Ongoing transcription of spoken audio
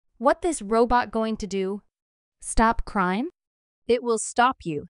What this robot going to do? Stop crime? It will stop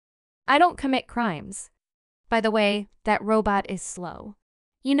you. I don't commit crimes. By the way, that robot is slow.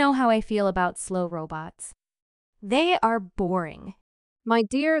 You know how I feel about slow robots. They are boring. My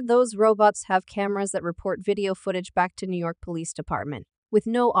dear, those robots have cameras that report video footage back to New York Police Department with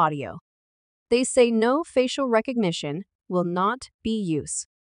no audio. They say no facial recognition will not be used.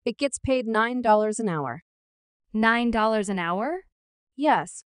 It gets paid $9 an hour. $9 an hour?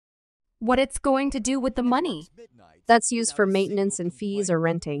 Yes, What it's going to do with the money? that's used for maintenance and fees or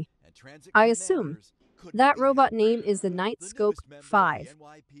renting. I assume. That robot name is the Nightscope 5.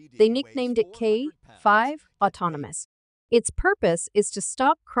 They nicknamed it K5 Autonomous. Its purpose is to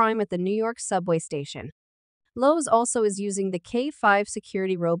stop crime at the New York subway station. Lowe's also is using the K5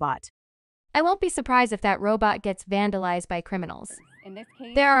 security robot. I won't be surprised if that robot gets vandalized by criminals.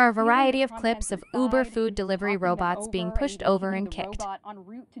 There are a variety of clips of Uber food delivery robots being pushed over and kicked.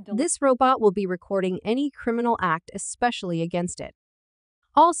 This robot will be recording any criminal act, especially against it.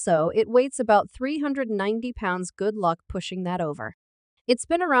 Also, it weighs about 390 pounds. Good luck pushing that over. It's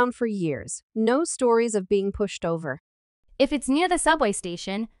been around for years. No stories of being pushed over. If it's near the subway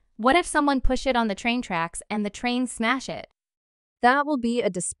station, what if someone push it on the train tracks and the train smash it? That will be a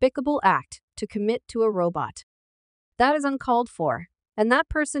despicable act to commit to a robot. That is uncalled for, and that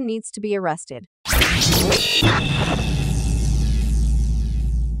person needs to be arrested.